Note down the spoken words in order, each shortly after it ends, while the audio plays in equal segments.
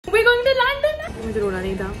क्योंकि मुझे रोना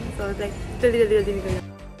नहीं था। सो लाइक जल्दी जल्दी जल्दी निकल जाओ।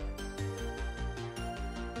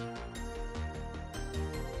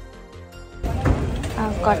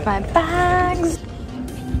 I've got my bags.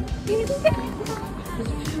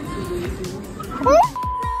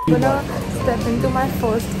 I'm gonna step into my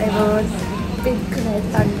first ever big red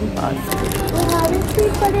London bus. We're having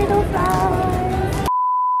sweet potato fries.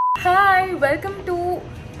 Hi, welcome to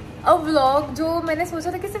a vlog जो मैंने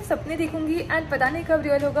सोचा था कि सिर्फ सपने देखूंगी एंड पता नहीं कब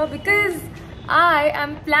रियल होगा, because I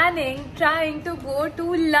am planning trying to go to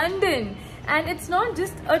London and it's not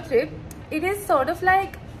just a trip, it is sort of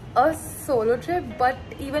like a solo trip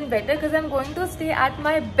but even better because I'm going to stay at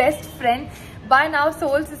my best friend by now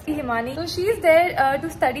soul sister Himani. So she's there to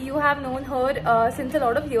study. You have known her since a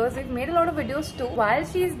lot of years. We've made a lot of videos too. While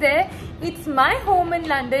she's there, it's my home in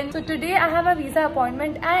London. So today I have a visa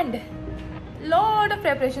appointment and lot of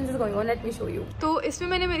preparations is going on. Let me show you. तो इसमें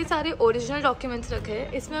मैंने मेरे सारे original documents रखे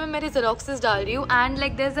हैं. इसमें मैं मेरे जेरोक्सेस डाल रही हूँ and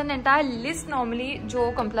like there is an entire list normally जो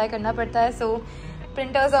कंप्लाई करना पड़ता है. सो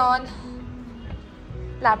प्रिंटर्स ऑन,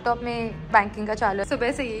 लैपटॉप में बैंकिंग का चालू है.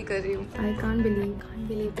 सुबह से यही कर रही हूँ. I can't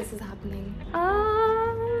believe this is happening.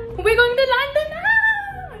 We're going to London.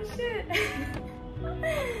 Shit.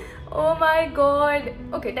 Oh my god.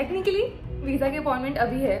 Okay, technically visa की appointment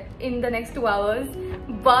अभी है in the next 2 hours,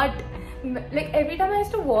 but like every time I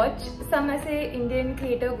used to watch some ऐसे Indian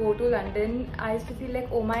creator go to London, I used to feel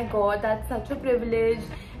like oh my god, that's such a privilege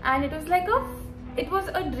and it was like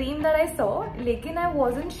a dream that I saw. लेकिन I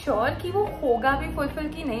wasn't sure कि वो होगा भी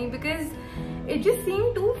fulfill की नहीं, because it just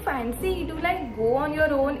seemed too fancy to like go on your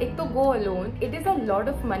own. एक तो go alone, it is a lot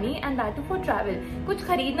of money and that too for travel. कुछ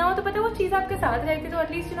खरीदना हो तो पता है वो चीज़ आपके साथ रहती है तो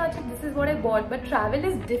at least you know अच्छा this is what I bought. But travel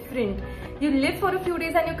is different. You live for a few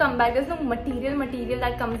days and you come back. There's no material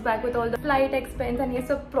that comes back with all the flight expense and ये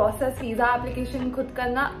सब process, visa application खुद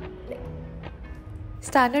करना.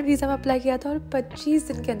 Standard visa में apply किया था और 25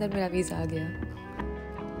 दिन के अंदर मेरा वीज़ा आ गया.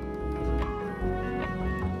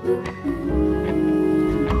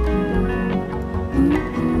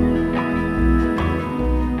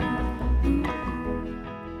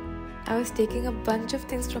 I was taking a bunch of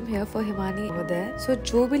things from here for Himani over there. So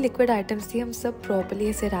जो भी liquid items थी हम सब properly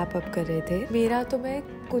ऐसे wrap up कर रहे थे. मेरा तो मैं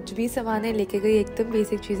कुछ भी सामान लेके गई, एकदम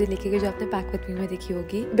बेसिक चीज़ें लेके गई जो आपने पैक विथ मी में देखी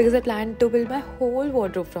होगी. Because I planned to build my whole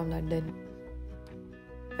wardrobe from London.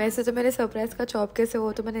 वैसे तो मेरे सरप्राइज का जॉब कैसे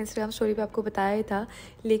हो तो मैंने इंस्टाग्राम स्टोरी पे आपको बताया ही था,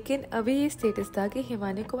 लेकिन अभी ये स्टेटस था कि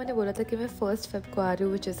हिमानी को मैंने बोला था कि मैं 1 फेब को आ रही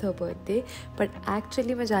हूँ which is her birthday, but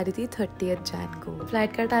actually मैं जा रही थी 30 जैन को.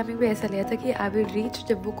 फ्लाइट का टाइमिंग भी ऐसा लिया था कि आई विल रीच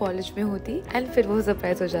जब वो कॉलेज में होती एंड फिर वो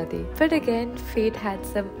सरप्राइज हो जाती. But again fate had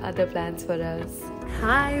some other plans for us.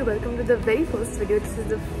 Hi, welcome to the very first video. This is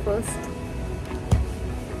the first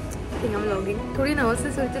thing I'm vlogging. थोड़ी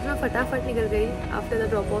नर्वसनेस हुई थी तो मैं फटाफट निकल गई आफ्टर द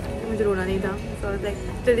ड्रॉप ऑफ क्योंकि मुझे रोना नहीं था. सो लाइक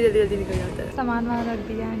जल्दी निकल जाता है. सामान वहाँ रख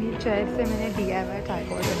दिया है. ये चेयर से मैंने DIY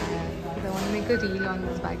ट्राइपॉड बनाया है. I want to make a reel on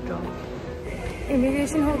this backdrop.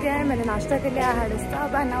 Immigration हो गया है, मैंने नाश्ता कर लिया. I had a stop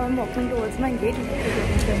and now I am walking towards my gate.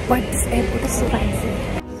 But this airport is so fancy.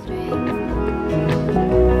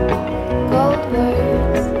 Gold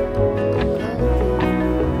words,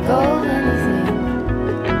 gold anything,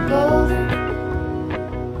 gold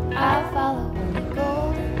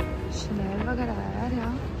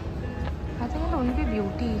only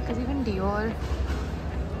beauty because even Dior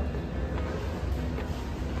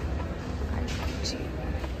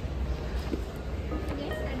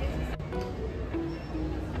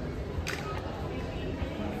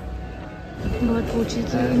बहुत पूछी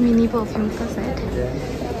कि मिनी परफ्यूम का set.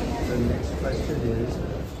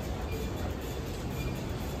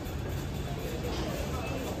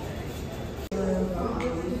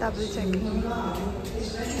 Double checking.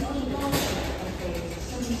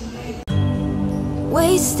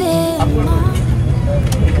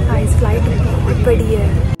 Ice flight बहुत बड़ी है.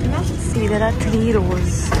 See, there are 3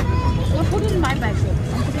 rows. Put in my bag.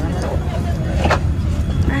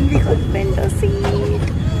 And we got window seat.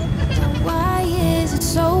 Why is it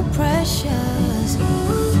so precious?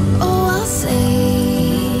 Oh, I'll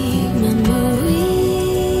save memories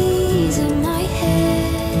in my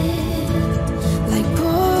head, like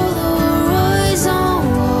Polaroids on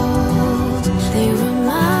walls. They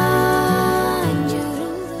remind you to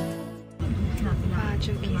live.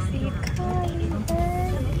 बाजू की seat खाली है.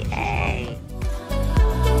 Yay!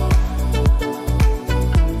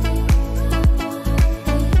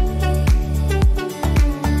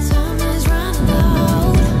 Time is running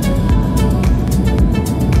out.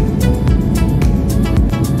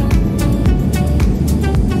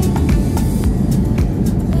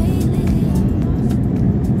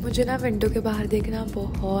 Window के बाहर देखना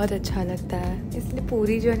बहुत अच्छा लगता है, इसलिए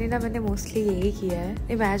पूरी जर्नी ना मैंने मोस्टली यही किया है।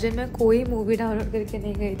 इमेजिन मैं कोई मूवी डाउनलोड करके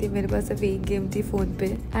नहीं गई थी, मेरे पास सिर्फ एक गेम थी फ़ोन पे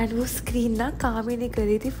एंड वो स्क्रीन ना काम ही नहीं कर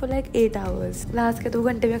रही थी फॉर लाइक 8 आवर्स। लास्ट के 2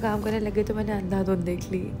 घंटे में काम करने लगे तो मैंने अंधाधुंध देख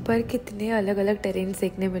ली। पर कितने अलग अलग टेरेन्स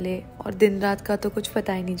देखने मिले और दिन रात का तो कुछ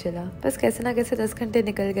पता ही नहीं चला। बस कैसे ना कैसे 10 घंटे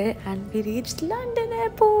निकल गए and we reached London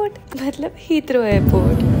airport, मतलब हीथ्रो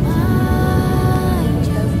एयरपोर्ट।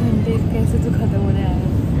 10 घंटे कैसे तो खत्म होने आए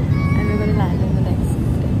and we gonna land in the next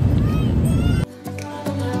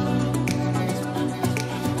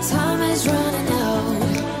Time is running out.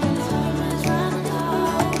 Time is running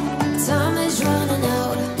out. Time is running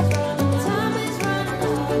out. Time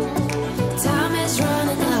is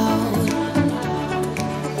running out.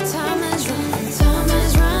 Time is running out. Time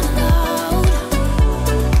is running out.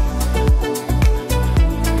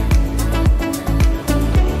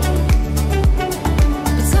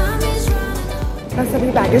 बस अभी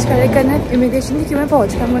baggage collect करना है immigration की। क्यों मैं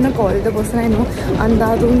पहुँच गया, मैंने call the person I know.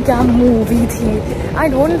 अंधाधुन क्या मूवी थी। I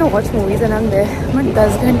don't watch movies and I am there, मैं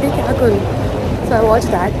 10 घंटे क्या करूँ। सो आई वॉच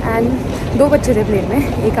दैट एंड 2 बच्चे थे प्लेन में,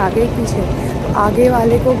 एक आगे एक पीछे। तो आगे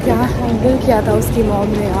वाले को क्या हैंडल किया था उसकी मॉम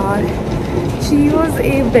ने यार। She was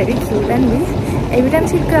a very cute and me every time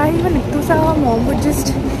she cry, even इतू सा mom would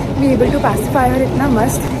just be able to pacify हर। इतना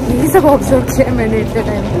मस्त यही सब ऑब्जर्व किया मैंने इतने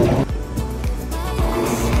time.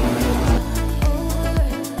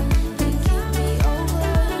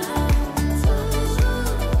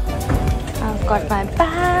 Got my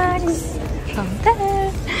bags from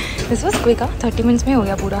there. This was quick, 30 minutes में हो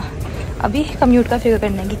गया पूरा। अभी कम्यूट का फिगर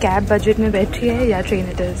करना है कि कैब बजट में बैठ रही है या train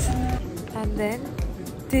it is. And then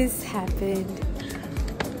this happened.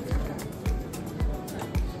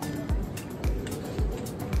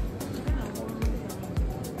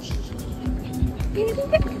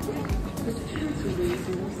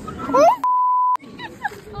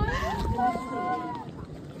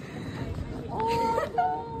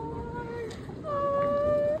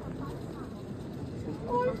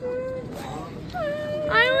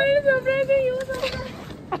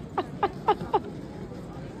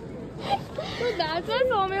 That's why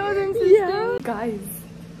Soumya was insisting. Yeah. Guys.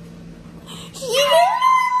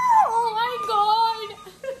 Oh my god.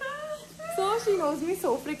 So she knows me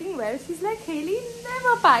so freaking well. She's like, Heli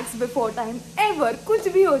never packs before time. Ever.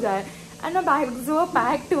 कुछ भी हो जाए. And my bags were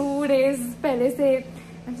packed 2 days पहले से.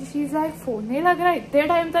 And she's like, phone नहीं लग रहा इतने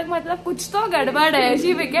टाइम तक, मतलब कुछ तो गड़बड़ है.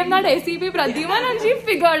 She became that ACP Pradhiman and she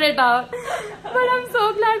figured it out. But I'm so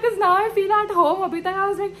glad because now I feel at home. अभी तक I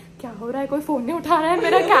was like, क्या हो रहा है, कोई फोन नहीं उठा रहा है,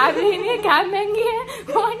 मेरा कैब ही नहीं है, कैब महंगी है,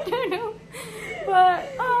 what to do? But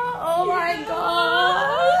oh my god,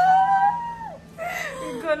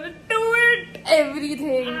 we're gonna do it,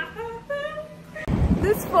 everything.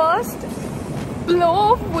 This first blow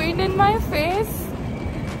of wind in my face,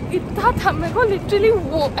 इतना था मेरे को, लिटरली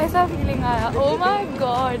वो ऐसा फीलिंग आया. Oh my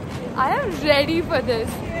god, I am ready for this.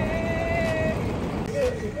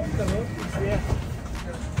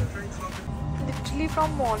 Literally from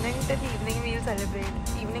morning till evening we'll celebrate.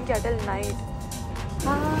 Evening क्या till night.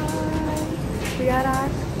 Hi, we are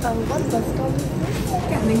at what bus stop is this?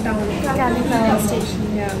 Canning Town station.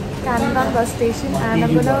 Yeah. Canning Town bus station, and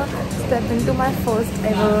I'm gonna step into my first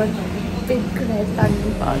ever big red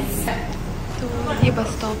London bus. तो ये bus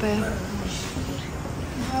stop है.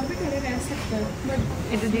 यहाँ पे खड़े रह सकते हैं, but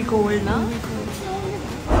it will be cold ना.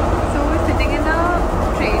 So we're sitting in a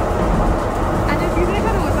train, and it feels like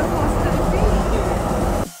a roller coaster.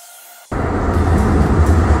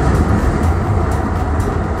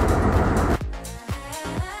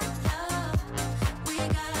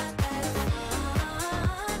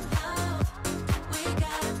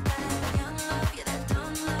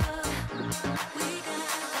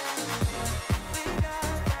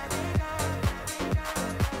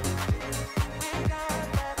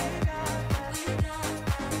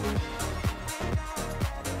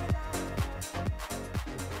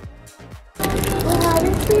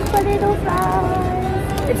 Potato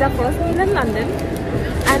fries. It's our first meal in London,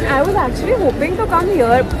 and I was actually hoping to come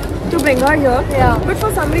here to bring her here. Yeah. But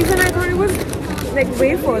for some reason I thought it was like way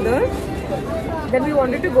further than we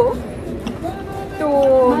wanted to go. So.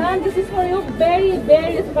 Maran, this is for you. Very,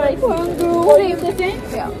 very spicy. Same the same.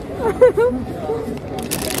 Yeah.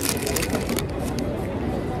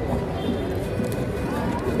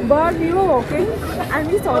 But we were walking and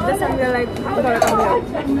we saw this and we were like, we gotta come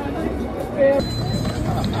here.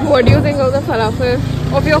 What do you think of the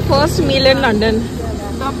falafel of your first meal in London?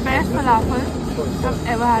 The best falafel I've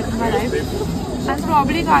ever had in my life, and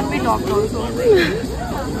probably can't be topped also.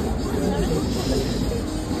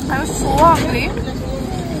 I was so hungry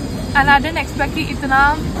and I didn't expect कि इतना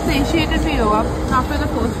satiated feel होगा after the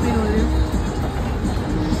first meal only.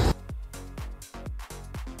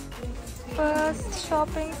 First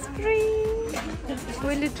shopping spree.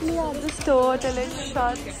 We literally at the store till it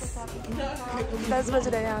shuts. 10 बज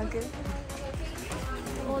रहे हैं यहाँ के.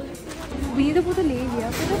 We तो पूरा ले लिया.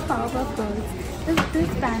 फिर this Powerpuff Girls.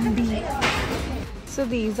 This Bambi. So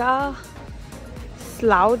these are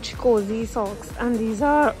slouch cozy socks, and these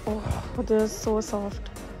are, oh, they're so soft.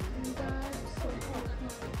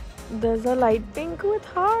 There's a light pink with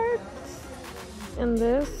hearts in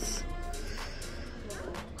this.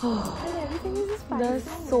 Oh, there's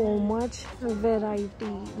so much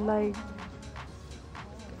variety. Like,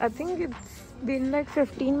 I think it's been like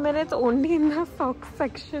 15 minutes only in the sock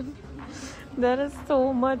section. There is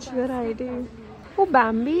so much variety. Oh,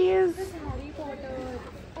 Bambi is.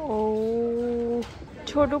 Oh,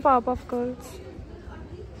 Chotu Powerpuff Girls.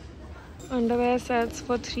 Underwear sets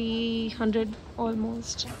for 300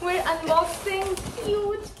 almost. We're unboxing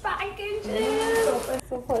huge packages.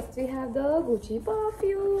 So first we have the Gucci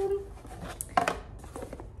perfume.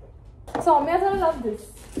 Soumya's gonna love this.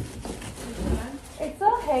 It's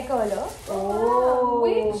a hair curler. Oh.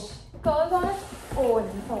 Which curls on its own,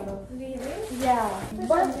 sort of. Really? Yeah.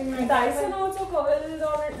 But Dyson also curls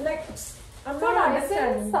on it. Like, I'm So not Dyson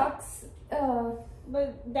understanding. sucks.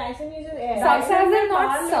 But Dyson uses air. Sucks as in में not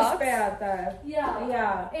बाल sucks. इस पे आता है. Yeah.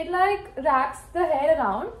 Yeah. It like wraps the hair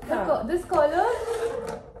around. This curler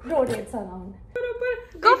rotates around.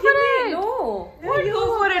 Go for it! No. What? Go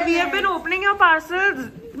for it. We have been opening your parcels.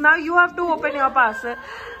 Now you have to open your parcel.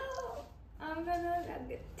 I'm gonna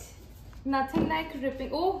get it. Nothing like ripping.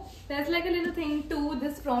 Oh, there's like a little thing to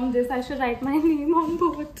this from this. I should write my name on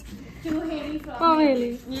both. To Heli from. Oh,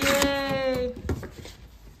 really? Yay!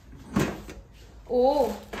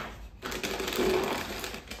 Oh.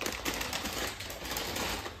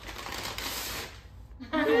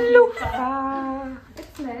 Look! It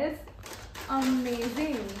smells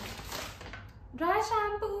amazing. Dry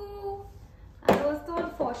shampoo. I was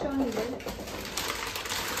thought for sure needed.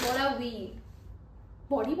 What are we?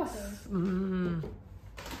 Body butter. And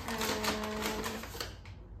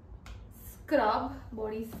scrub.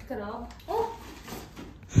 Body scrub. Oh.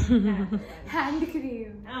 Hand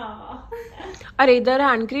cream. अरे इधर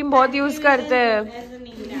hand cream बहुत use करते हैं.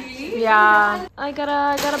 Yeah. I got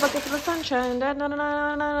a bucket full of sunshine.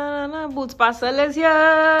 Boots parcel is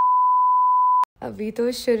here. अभी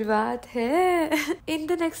तो शुरुआत है. In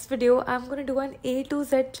the next video, I'm gonna do an A to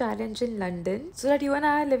Z challenge in London, so that you and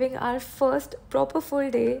I are living our first proper full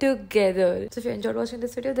day together. So if you enjoyed watching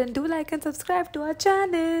this video, then do like and subscribe to our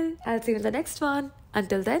channel. I'll see you in the next one.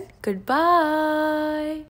 Until then, goodbye.